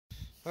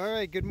All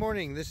right, good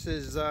morning. This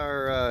is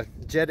our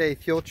Jet A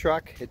fuel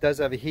truck. It does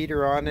have a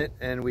heater on it,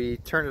 and we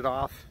turn it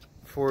off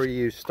before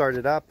you start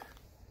it up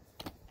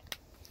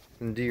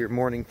and do your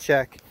morning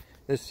check.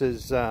 This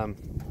is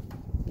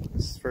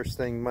first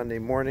thing Monday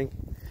morning.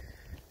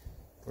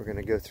 We're going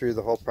to go through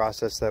the whole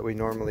process that we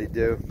normally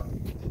do.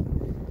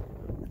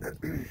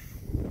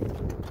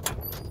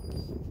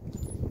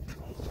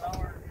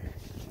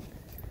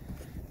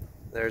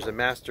 There's a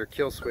master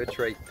kill switch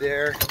right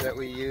there that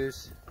we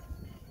use.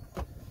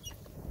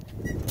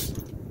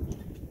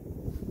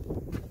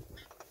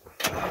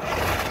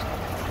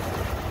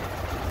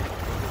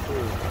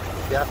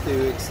 You have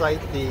to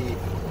excite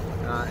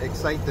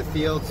the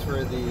fields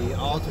for the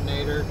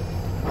alternator.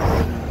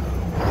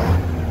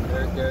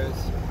 There it goes.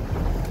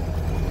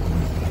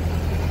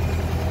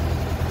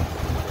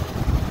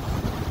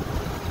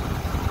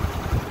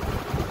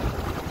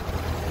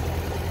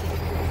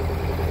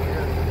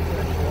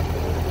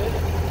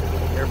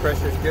 Air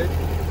pressure's good.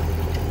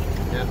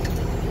 Yep.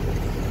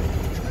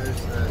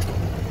 There's the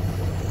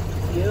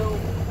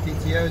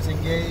PTO's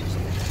engaged.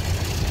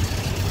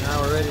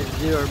 Now we're ready to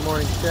do our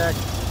morning check.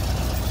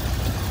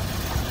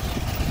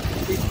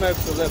 He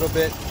smokes a little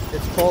bit.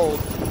 It's cold.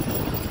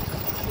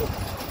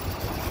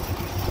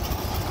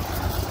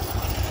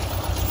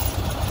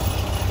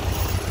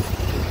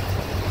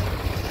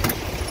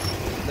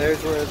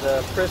 There's where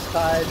the Priss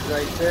hides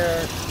right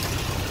there.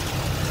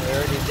 We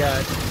already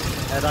got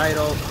at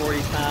idle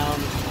 40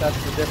 pounds. That's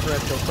the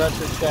differential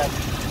pressure check.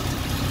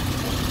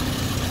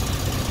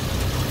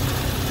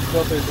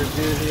 Filters are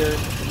due here.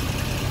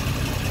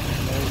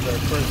 There's our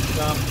first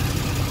sump.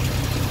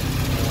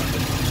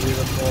 It's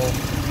beautiful.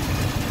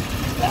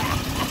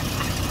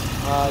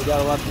 You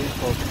gotta love these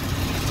folks.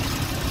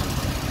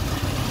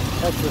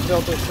 That's the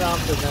filter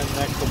sump, and then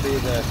next will be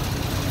the.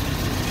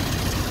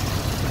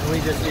 And we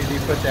just usually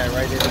put that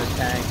right in the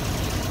tank.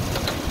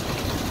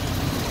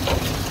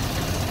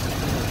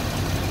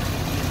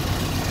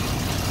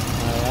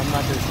 I'm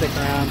not going to stick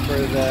around for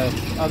the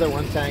other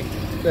one tank.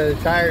 The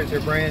tires are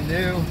brand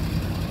new,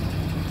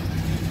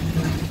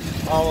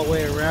 all the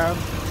way around.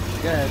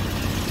 Good.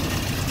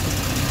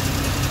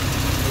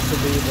 This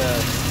will be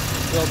the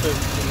filter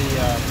to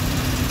the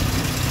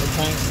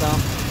tank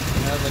sump.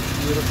 That looks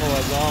beautiful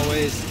as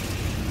always.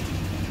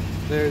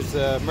 There's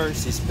an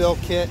emergency spill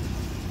kit.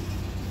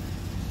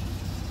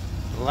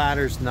 The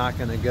ladder's not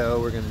going to go.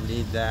 We're going to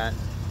need that.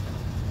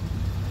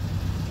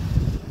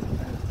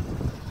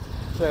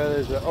 So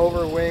there's an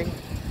overwing.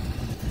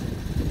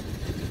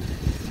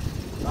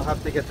 I'll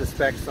have to get the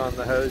specs on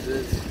the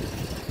hoses.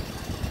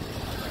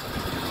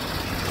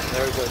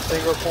 There's a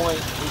single point.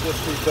 We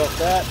just rebuilt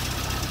that.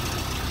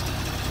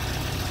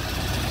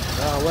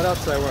 What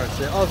else do I want to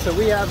say? Oh, so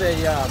we have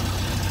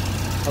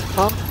a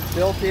pump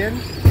built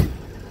in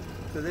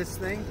to this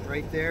thing.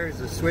 Right there is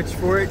a switch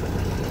for it.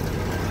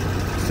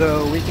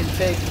 So we can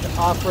take the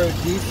off-road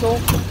diesel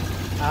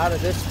out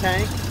of this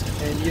tank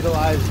and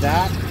utilize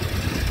that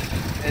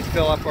and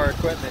fill up our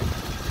equipment.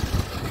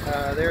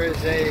 There's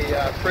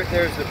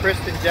the Priss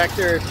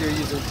injector if you're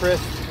using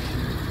Priss.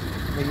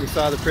 And you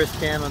saw the Priss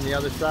can on the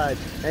other side.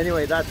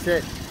 Anyway, that's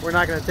it. We're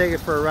not going to take it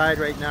for a ride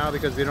right now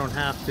because we don't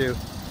have to.